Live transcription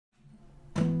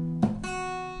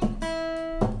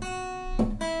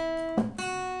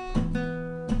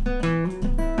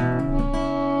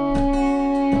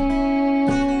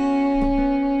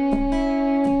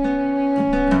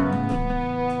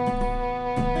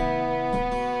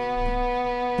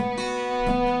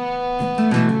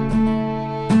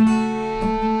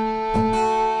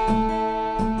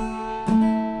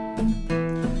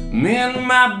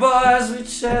my boys, we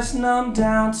chestnut 'em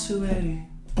down to 80,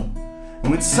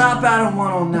 and we top out at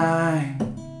 109.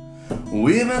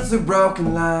 We've been through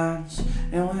broken lines,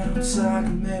 and we don't talk,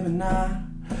 maybe not,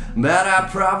 about our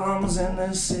problems in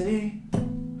this city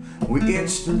we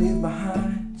itch to leave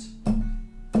behind.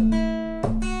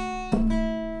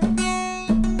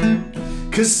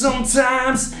 'Cause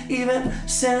sometimes even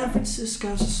San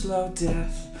Francisco's a slow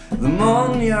death. The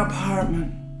moment in your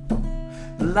apartment,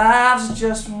 the lives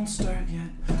just won't start yet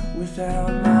without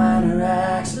minor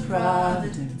acts of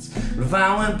providence. But if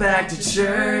I went back to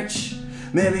church,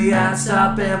 maybe I'd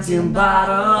stop emptying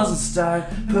bottles and start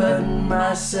putting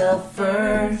myself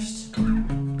first.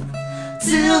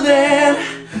 Till then,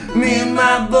 me and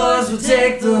my boys will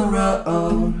take the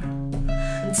road.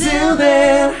 Till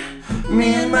then,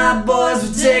 me and my boys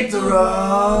will take the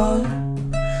road.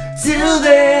 Till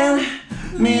then,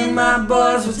 me and my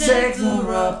boys will take the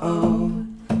road.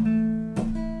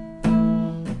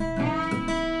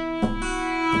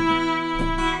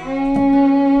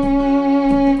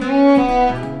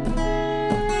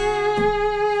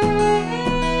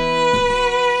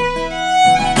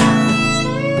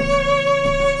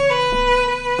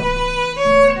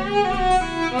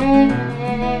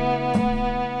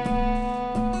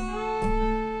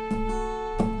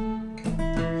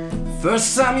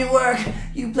 First time you work,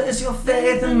 you place your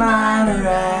faith in minor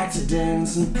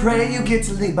accidents and pray you get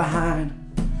to leave behind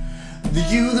the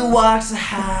you that walks the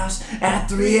house at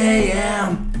 3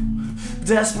 a.m.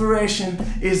 Desperation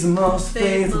is the most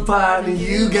faithful partner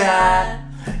you got,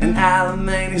 and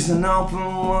alimony's an open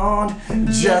wound,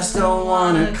 just don't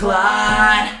wanna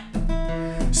clot.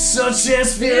 So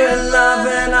just fear love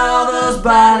and all those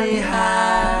body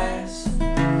highs.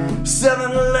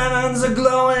 7-Elevens are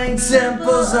glowing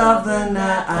temples of the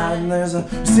night, and there's a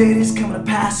Mercedes coming to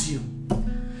pass you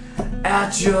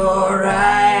at your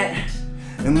right.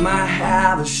 It might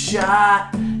have a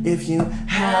shot if you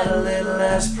had a little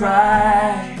less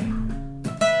pride.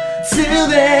 Till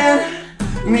then,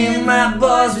 me and my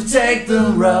boys will take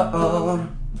the road.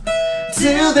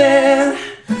 Till then,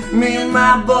 me and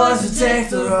my boys will take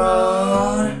the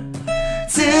road.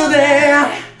 Till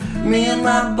then, me and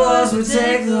my boys will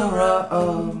take the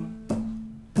road.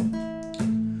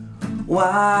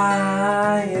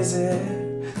 Why is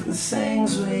it the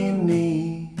things we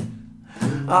need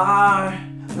are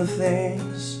the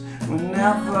things we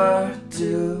never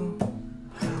do?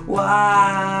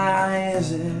 Why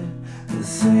is it the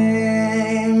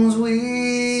things we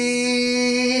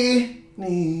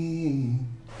need?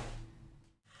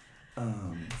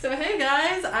 So hey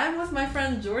guys, I'm with my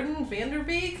friend Jordan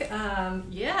VanderBeek.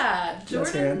 Yeah,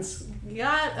 Jordan's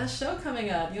got a show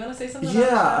coming up. You want to say something about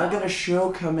Yeah, I've got a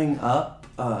show coming up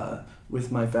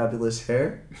with my fabulous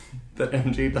hair that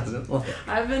MJ doesn't like.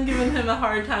 I've been giving him a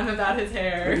hard time about his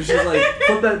hair. She's like,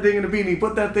 put that thing in a beanie,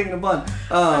 put that thing in a bun.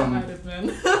 I might have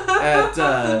been.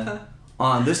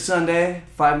 On this Sunday,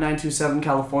 5927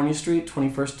 California Street,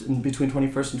 21st between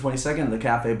 21st and 22nd, the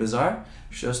Cafe Bazaar.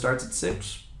 Show starts at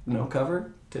 6. No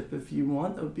cover. Tip if you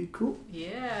want. That would be cool.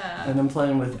 Yeah. And I'm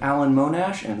playing with Alan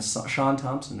Monash and Sean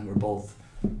Thompson, who are both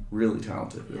really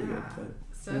talented, really good. But,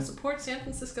 so support San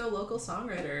Francisco local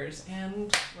songwriters,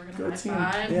 and we're gonna Go high team.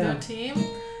 five. Yeah. Go team.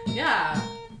 Yeah.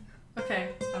 Okay.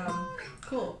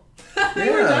 Cool. Yeah.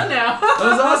 We're done now. That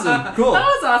was awesome. Cool. That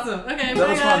was awesome. Okay. That bye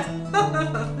was guys.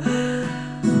 fun.